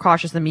bit more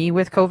cautious than me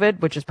with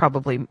COVID, which is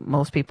probably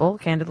most people,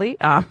 candidly,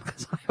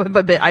 because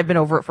I've been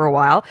over it for a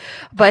while.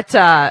 But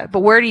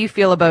where do you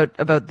feel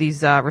about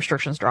these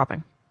restrictions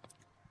dropping?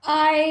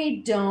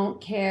 I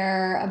don't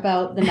care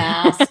about the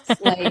masks.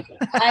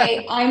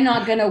 I'm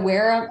not gonna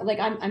wear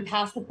I'm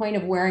past the point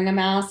of wearing a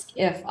mask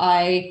if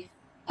I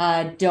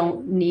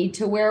don't need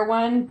to wear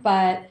one,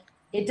 but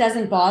it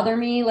doesn't bother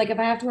me. Like if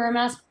I have to wear a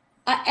mask,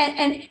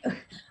 and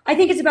I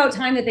think it's about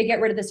time that they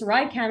get rid of this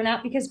ArriveCan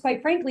app because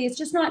quite frankly, it's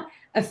just not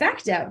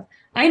effective.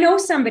 I know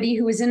somebody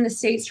who was in the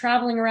States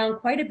traveling around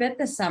quite a bit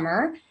this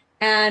summer.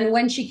 And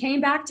when she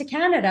came back to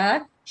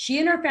Canada, she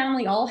and her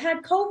family all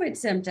had COVID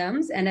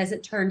symptoms, and as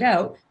it turned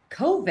out,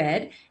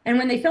 COVID. And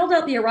when they filled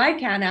out the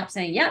ArriveCan app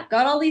saying, yeah,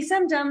 got all these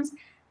symptoms,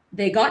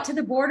 they got to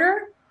the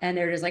border and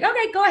they're just like,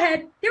 okay, go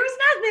ahead. There was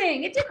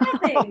nothing. It did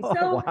nothing.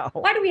 So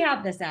why do we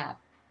have this app?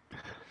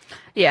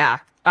 Yeah.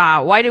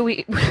 Why do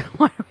we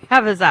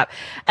have this app?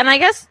 And I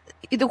guess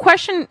the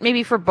question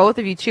maybe for both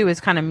of you too, as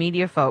kind of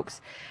media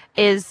folks,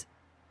 is,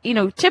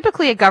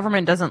 typically a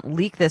government doesn't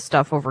leak this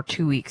stuff over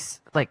 2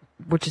 weeks,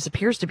 which just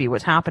appears to be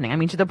what's happening. I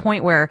mean, to the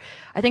point where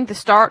I think the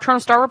Toronto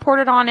Star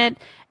reported on it,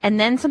 and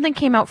then something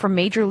came out from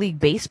Major League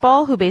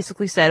Baseball, who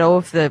basically said, oh,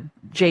 if the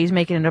Jays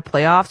make it into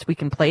playoffs, we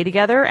can play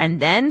together.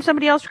 And then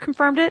somebody else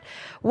confirmed it.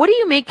 What do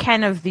you make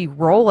kind of the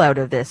rollout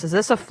of this? Is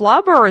this a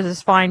flub, or is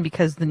this fine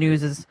because the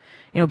news is,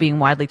 being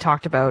widely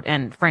talked about?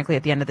 And frankly,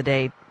 at the end of the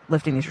day,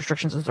 lifting these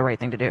restrictions is the right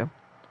thing to do.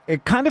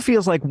 It kind of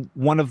feels like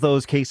one of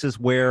those cases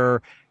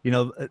where,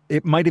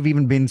 it might have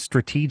even been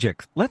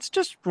strategic. Let's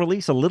just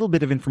release a little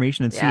bit of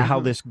information and see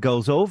how this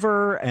goes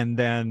over. And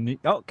then,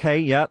 okay,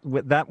 yeah,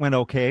 that went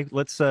okay.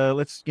 Let's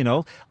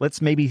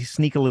maybe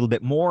sneak a little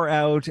bit more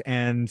out.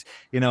 And,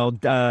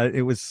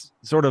 it was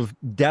sort of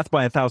death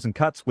by a thousand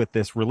cuts with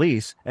this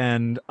release.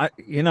 And, I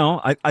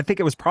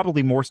think it was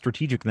probably more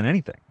strategic than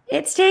anything.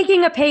 It's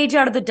taking a page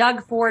out of the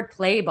Doug Ford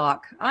playbook.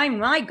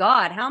 My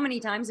God, how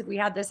many times have we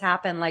had this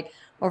happen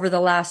over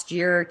the last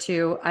year or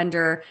two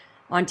under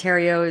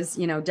Ontario's,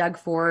 Doug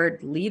Ford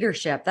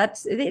leadership? They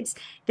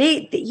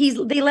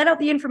let out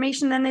the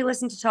information, then they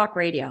listen to talk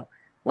radio.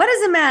 What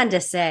does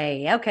Amanda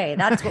say? Okay,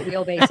 that's what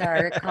we'll base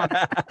our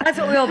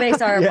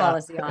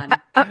policy on.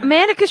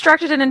 Amanda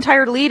constructed an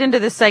entire lead into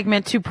this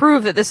segment to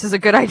prove that this is a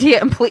good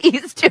idea, and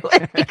please do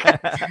it.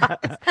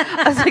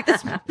 I was like,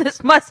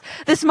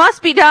 this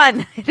must be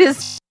done. It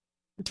is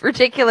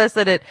ridiculous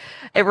that it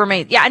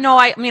remains. Yeah, no,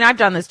 I mean, I've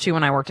done this too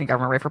when I worked in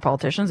government, right, for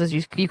politicians, is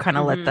you kind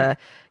of let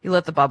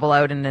the bubble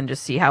out and then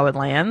just see how it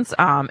lands.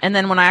 And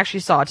then when I actually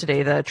saw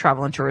today the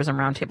Travel and Tourism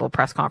Roundtable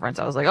press conference,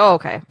 I was like, oh,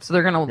 okay. So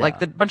they're going to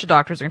the bunch of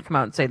doctors are going to come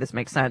out and say this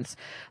makes sense.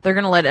 They're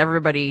going to let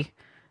everybody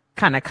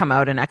kind of come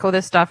out and echo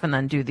this stuff and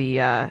then do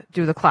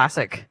the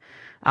classic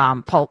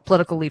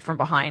political lead from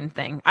behind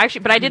thing.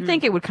 Actually, but I did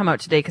think it would come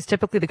out today because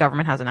typically the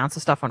government has announced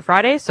the stuff on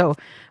Friday. So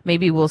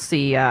maybe we'll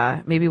see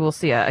a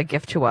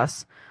gift to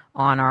us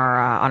on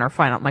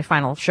my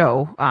final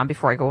show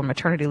before I go on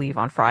maternity leave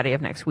on Friday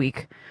of next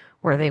week,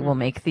 where they will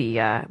make the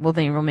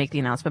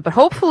announcement. But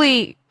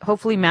hopefully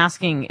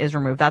masking is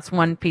removed. That's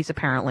one piece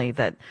apparently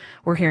that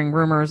we're hearing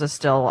rumors is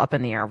still up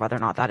in the air whether or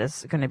not that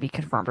is going to be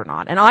confirmed or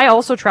not. And I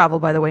also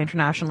traveled, by the way,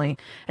 internationally,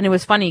 and it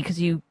was funny because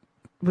we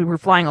were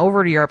flying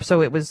over to Europe,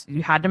 so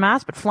you had to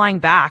mask, but flying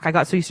back, I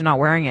got so used to not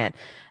wearing it,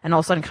 and all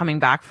of a sudden coming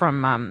back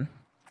from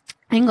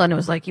England, it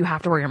was like, you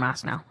have to wear your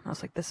mask now. I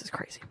was like, this is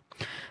crazy.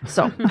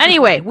 So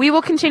anyway, we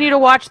will continue to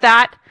watch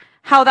that,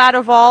 how that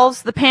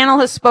evolves. The panel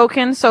has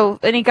spoken, so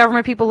any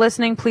government people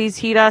listening, please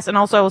heed us. And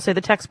also, I will say the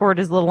text board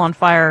is a little on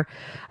fire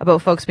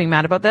about folks being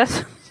mad about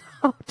this.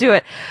 So do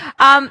it.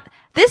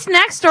 This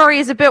next story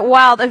is a bit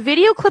wild. A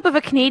video clip of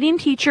a Canadian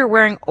teacher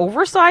wearing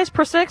oversized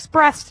prosthetic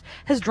breasts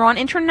has drawn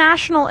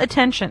international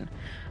attention.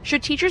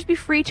 Should teachers be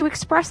free to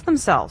express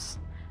themselves?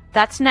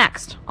 That's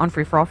next on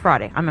Free for All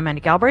Friday. I'm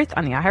Amanda Galbraith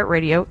on the iHeart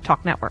Radio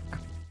Talk Network.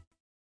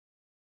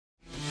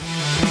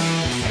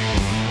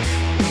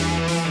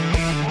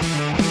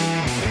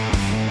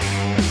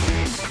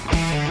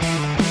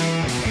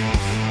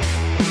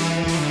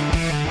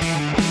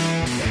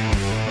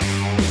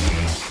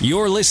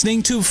 You're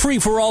listening to Free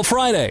for All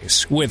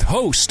Fridays with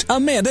host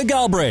Amanda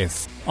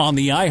Galbraith on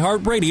the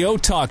iHeart Radio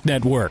Talk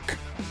Network.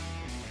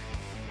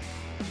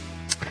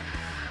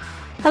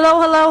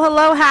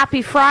 Hello.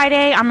 Happy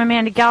Friday. I'm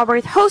Amanda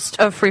Galbraith, host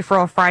of Free for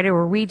All Friday,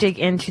 where we dig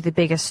into the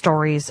biggest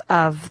stories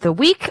of the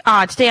week.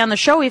 Today on the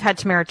show, we've had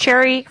Tamara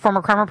Cherry,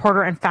 former crime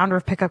reporter and founder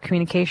of Pickup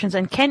Communications,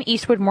 and Ken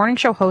Eastwood, morning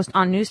show host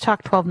on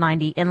Newstalk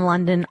 1290 in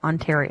London,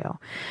 Ontario.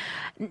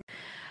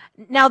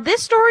 Now,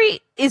 this story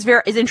is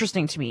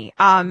interesting to me.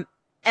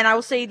 And I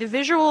will say the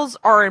visuals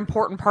are an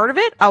important part of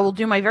it. I will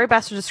do my very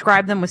best to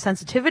describe them with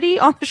sensitivity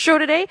on the show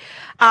today.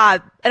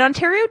 An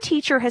Ontario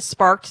teacher has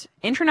sparked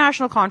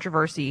international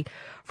controversy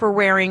for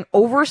wearing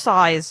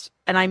oversized,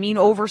 and I mean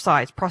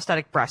oversized,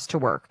 prosthetic breasts to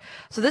work.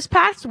 So this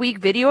past week,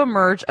 video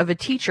emerged of a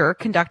teacher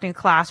conducting a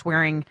class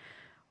wearing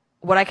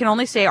what I can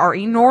only say are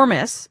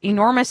enormous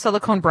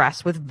silicone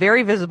breasts with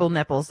very visible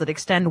nipples that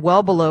extend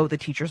well below the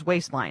teacher's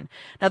waistline.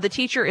 Now, the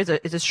teacher is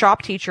a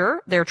shop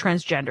teacher. They're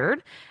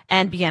transgendered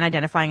and began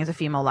identifying as a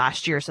female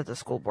last year, said the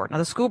school board. Now,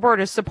 the school board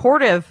is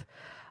supportive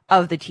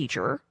of the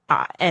teacher,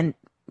 and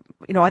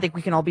I think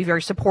we can all be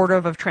very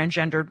supportive of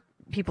transgendered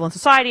people in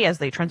society as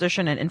they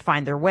transition and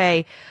find their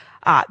way.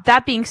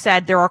 That being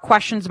said, there are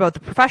questions about the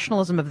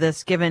professionalism of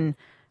this, given,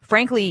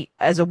 frankly,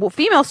 as a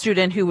female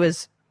student who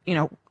was,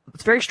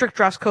 it's very strict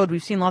dress code.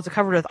 We've seen lots of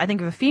coverage with. I think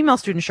if a female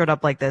student showed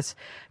up like this,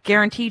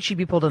 guaranteed she'd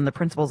be pulled in the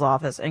principal's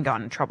office and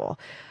gotten in trouble.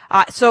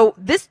 So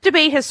this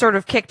debate has sort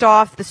of kicked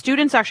off. The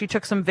students actually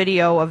took some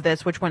video of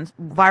this, which went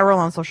viral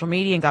on social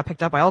media and got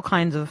picked up by all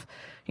kinds of,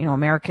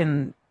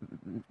 American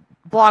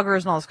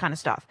bloggers and all this kind of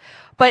stuff.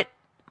 But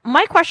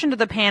my question to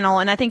the panel,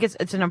 and I think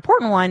it's an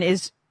important one,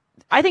 is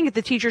I think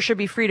the teacher should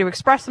be free to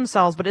express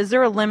themselves, but is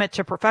there a limit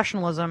to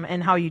professionalism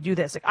and how you do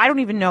this? I don't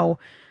even know.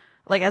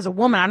 As a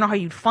woman, I don't know how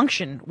you'd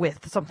function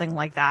with something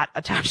like that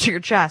attached to your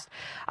chest.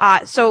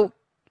 So,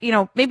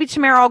 maybe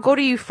Tamara, I'll go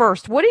to you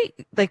first. What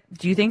do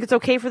you think it's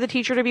okay for the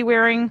teacher to be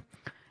wearing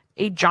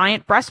a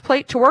giant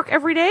breastplate to work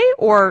every day,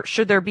 or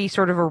should there be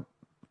sort of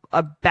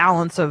a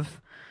balance of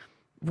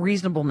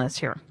reasonableness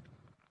here?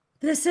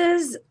 This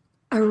is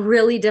a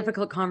really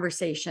difficult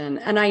conversation.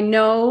 And I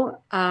know,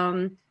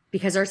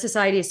 because our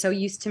society is so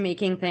used to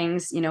making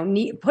things,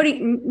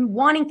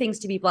 wanting things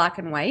to be black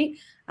and white.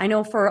 I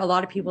know for a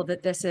lot of people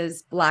that this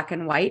is black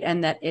and white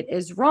and that it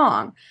is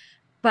wrong,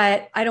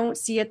 but I don't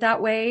see it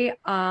that way.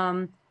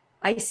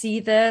 I see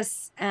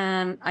this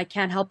and I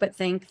can't help but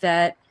think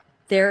that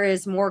there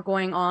is more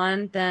going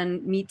on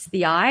than meets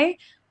the eye.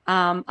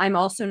 I'm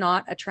also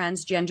not a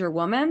transgender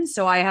woman,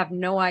 so I have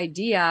no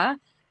idea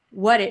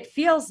what it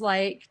feels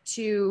like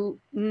to,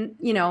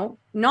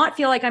 not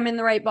feel like I'm in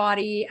the right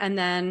body and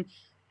then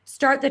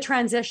start the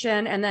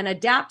transition and then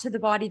adapt to the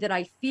body that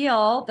I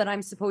feel that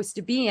I'm supposed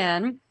to be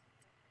in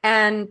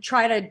and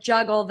try to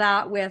juggle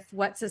that with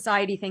what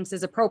society thinks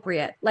is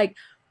appropriate.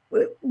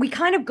 We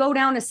kind of go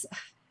down a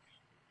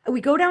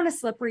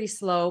slippery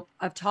slope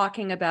of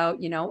talking about,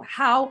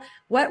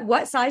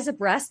 what size of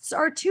breasts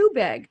are too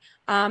big.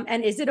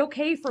 And is it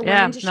okay for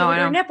women to show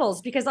their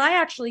nipples? Because I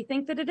actually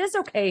think that it is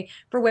okay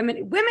for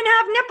women. Women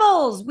have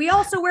nipples. We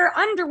also wear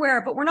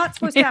underwear, but we're not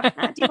supposed to have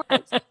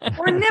pantyhose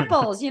or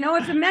nipples.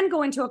 If the men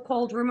go into a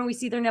cold room and we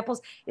see their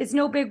nipples, it's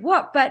no big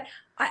whoop. But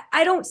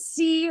I don't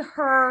see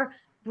her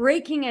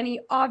breaking any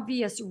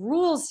obvious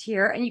rules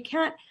here. And you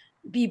can't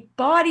be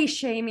body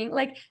shaming.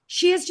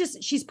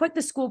 She's put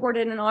the school board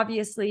in an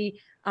obviously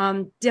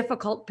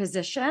difficult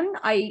position.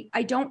 I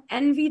don't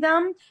envy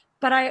them,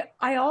 but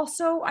I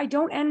also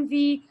don't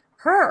envy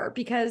her,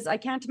 because I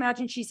can't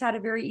imagine she's had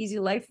a very easy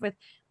life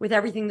with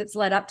everything that's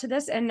led up to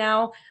this. And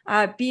now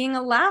being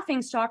a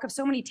laughing stock of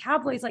so many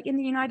tabloids, like in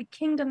the United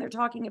Kingdom, they're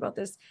talking about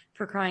this,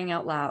 for crying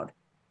out loud.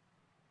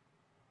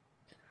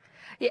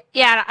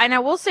 Yeah, and I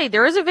will say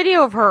there is a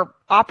video of her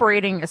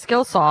operating a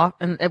skill saw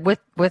and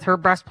with her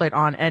breastplate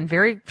on, and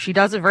she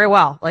does it very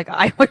well.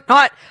 I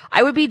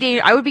would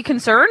be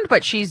concerned,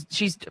 but she's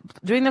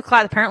doing the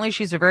class. Apparently,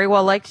 she's a very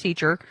well liked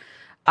teacher.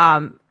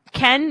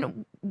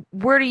 Ken,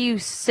 where do you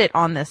sit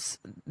on this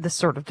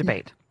sort of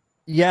debate?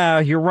 Yeah,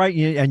 you're right.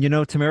 And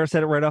Tamara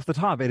said it right off the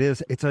top.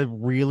 It's a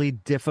really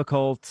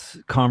difficult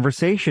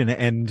conversation.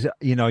 And,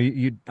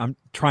 I'm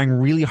trying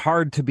really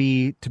hard to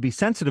be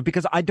sensitive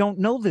because I don't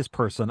know this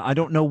person. I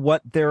don't know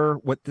what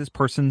this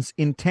person's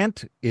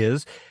intent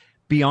is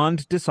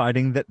beyond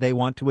deciding that they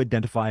want to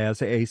identify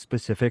as a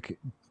specific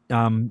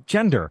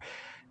gender.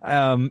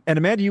 And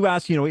Amanda, you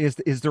asked,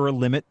 is there a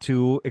limit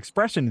to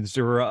expression? Is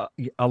there a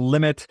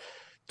limit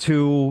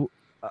to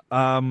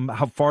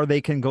how far they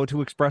can go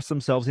to express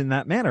themselves in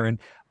that manner? And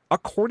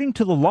according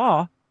to the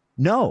law,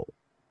 no.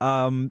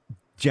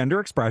 Gender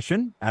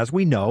expression, as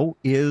we know,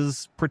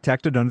 is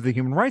protected under the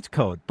Human Rights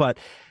Code. But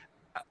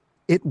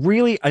it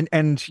really,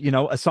 and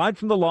aside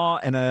from the law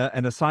and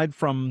aside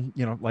from,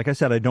 like I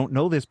said, I don't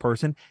know this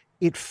person,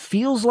 it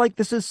feels like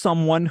this is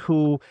someone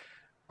who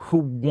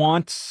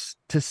wants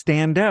to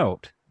stand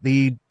out.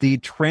 The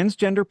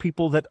transgender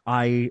people that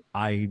I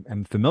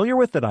am familiar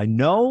with, that I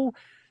know,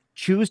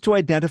 choose to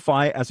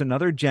identify as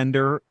another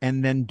gender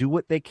and then do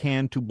what they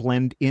can to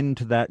blend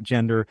into that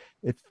gender.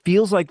 It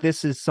feels like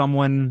this is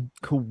someone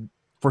who,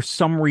 for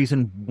some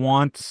reason,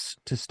 wants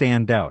to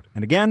stand out.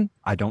 And again,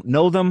 I don't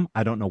know them.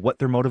 I don't know what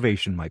their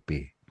motivation might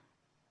be.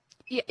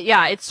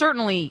 Yeah, it's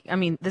certainly,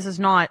 this is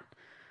not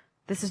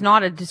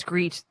a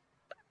discrete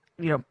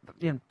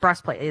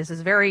breastplate. This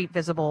is very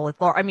visible. It's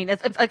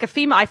like a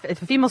female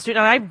student.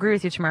 And I agree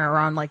with you, Tamara,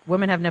 around like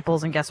women have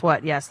nipples, and guess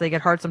what? Yes, they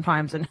get hard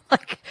sometimes, and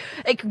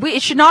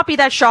it should not be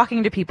that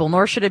shocking to people,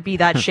 nor should it be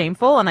that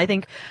shameful. And I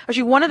think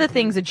actually one of the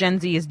things that Gen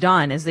Z has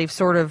done is they've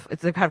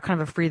had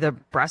kind of a free the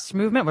breast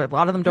movement, but a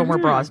lot of them don't wear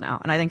bras now.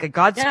 And I think a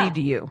Godspeed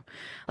to you.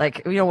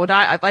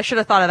 I should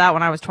have thought of that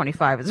when I was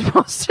 25 as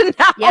opposed to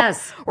now.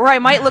 Yes. Or I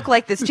might look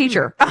like this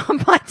teacher. But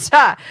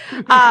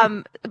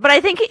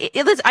I think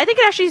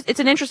it's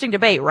an interesting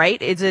debate, right?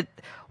 Is it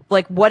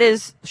like,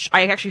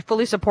 I actually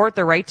fully support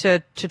the right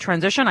to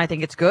transition. I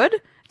think it's good.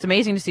 It's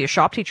amazing to see a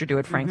shop teacher do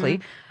it,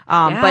 frankly.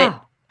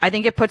 But I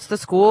think it puts the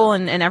school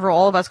and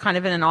all of us kind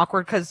of in an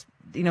awkward, because,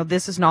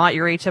 this is not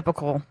your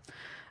atypical.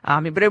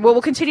 But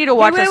we'll continue to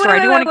watch this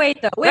story. Wait.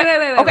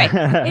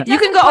 Okay. You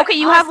can go. Okay,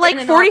 you have like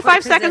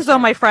 45 seconds though,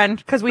 my friend,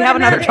 because we have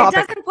another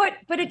topic.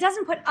 It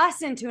doesn't put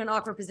us into an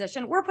awkward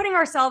position. We're putting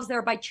ourselves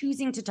there by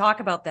choosing to talk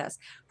about this.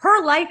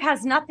 Her life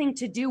has nothing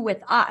to do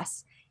with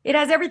us. It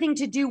has everything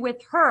to do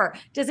with her.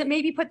 Does it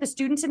maybe put the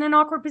students in an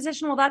awkward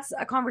position? Well, that's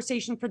a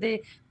conversation for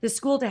the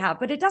school to have,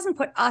 but it doesn't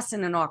put us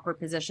in an awkward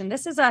position.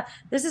 This is a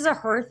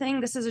her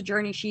thing. This is a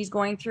journey she's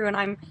going through, and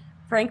I'm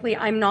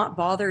not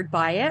bothered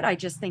by it. I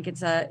just think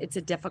it's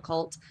a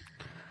difficult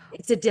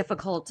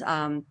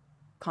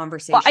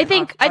conversation. Well, I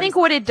think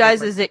what it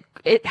does is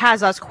it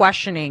has us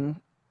questioning,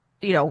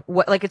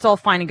 it's all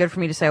fine and good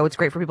for me to say, oh, it's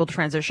great for people to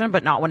transition,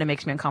 but not when it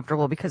makes me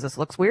uncomfortable because this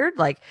looks weird.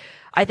 Like,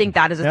 I think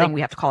that is a thing we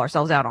have to call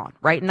ourselves out on,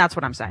 right? And that's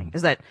what I'm saying,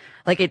 is that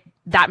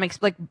that makes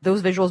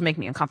those visuals make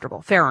me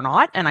uncomfortable, fair or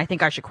not. And I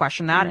think I should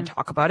question that and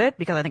talk about it,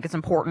 because I think it's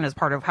important as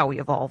part of how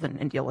we evolve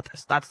and deal with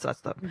this. That's the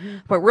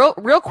but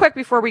real quick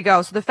before we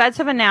go. So the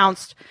federal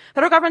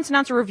government's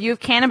announced a review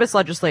of cannabis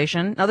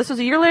legislation. Now, this was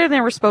a year later than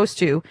they were supposed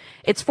to.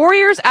 It's 4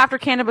 years after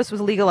cannabis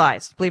was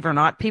legalized, believe it or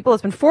not. People,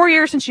 it's been 4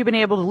 years since you've been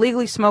able to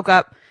legally smoke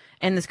up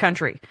in this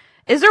country.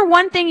 Is there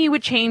one thing you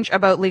would change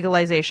about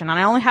legalization? And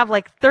I only have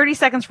like 30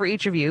 seconds for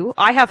each of you.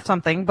 I have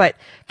something, but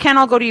Ken,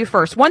 I'll go to you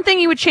first. One thing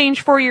you would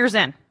change 4 years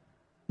in?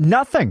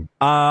 Nothing.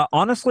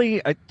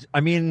 Honestly,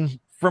 I mean,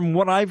 from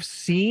what I've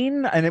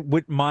seen,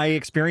 and my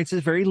experience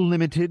is very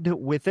limited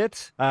with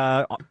it.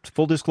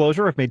 Full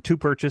disclosure, I've made 2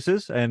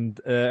 purchases and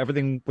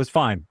everything was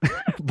fine.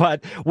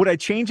 But would I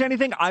change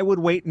anything? I would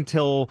wait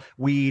until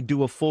we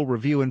do a full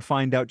review and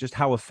find out just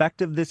how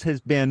effective this has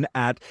been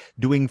at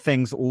doing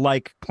things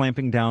like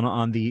clamping down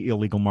on the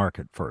illegal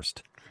market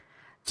first.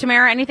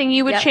 Tamara, anything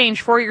you would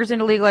change 4 years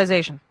into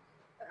legalization?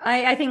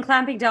 I think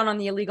clamping down on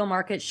the illegal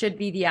market should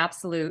be the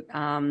absolute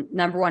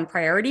number one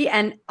priority.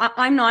 And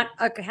I'm not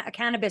a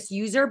cannabis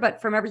user,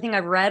 but from everything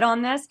I've read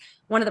on this,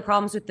 one of the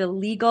problems with the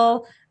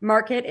legal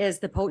market is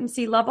the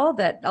potency level,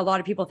 that a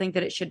lot of people think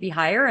that it should be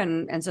higher.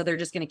 And so they're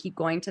just going to keep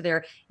going to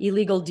their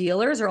illegal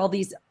dealers or all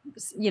these,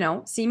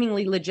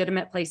 seemingly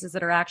legitimate places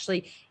that are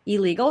actually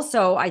illegal.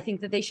 So I think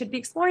that they should be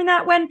exploring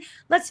that when,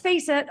 let's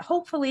face it,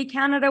 hopefully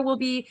Canada will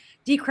be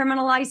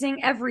decriminalizing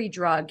every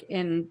drug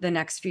in the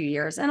next few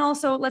years. And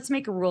also let's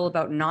make a rule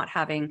about not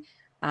having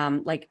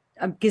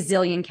a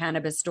gazillion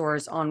cannabis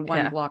stores on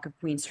one block of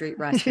Queen Street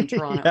West in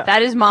Toronto.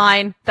 That is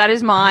mine.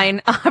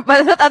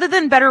 But other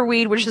than better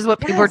weed, which is what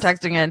people are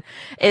texting in,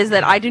 is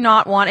that I do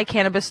not want a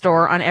cannabis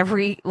store on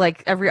every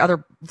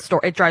other store.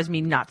 It drives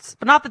me nuts.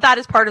 But not that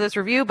is part of this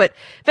review, but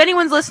if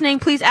anyone's listening,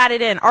 please add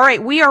it in. All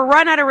right, we are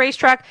run out of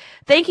racetrack.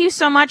 Thank you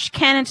so much,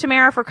 Ken and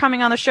Tamara, for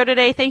coming on the show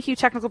today. Thank you,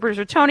 technical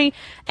producer Tony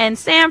and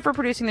Sam, for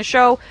producing the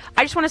show.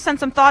 I just want to send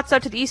some thoughts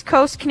out to the East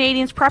Coast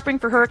Canadians prepping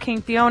for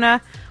Hurricane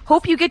Fiona.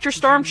 Hope you get your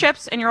storm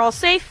chips and you're all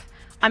safe.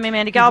 I'm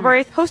Amanda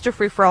Galbraith, host of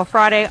Free for All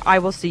Friday. I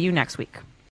will see you next week.